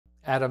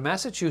At a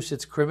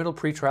Massachusetts criminal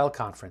pretrial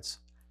conference,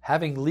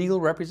 having legal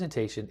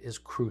representation is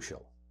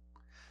crucial.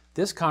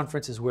 This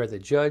conference is where the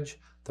judge,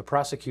 the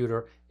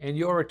prosecutor, and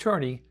your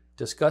attorney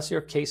discuss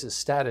your case's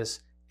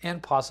status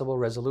and possible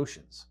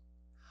resolutions.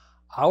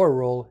 Our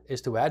role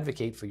is to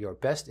advocate for your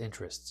best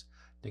interests,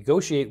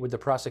 negotiate with the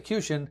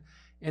prosecution,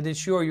 and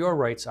ensure your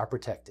rights are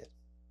protected.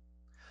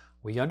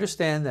 We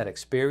understand that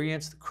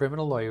experienced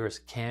criminal lawyers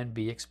can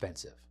be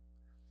expensive,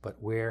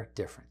 but we're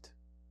different.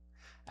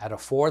 At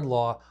Afford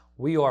Law,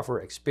 we offer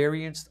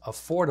experienced,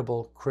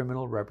 affordable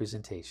criminal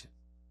representation.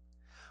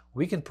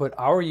 We can put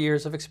our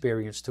years of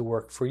experience to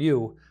work for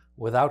you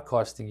without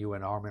costing you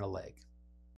an arm and a leg.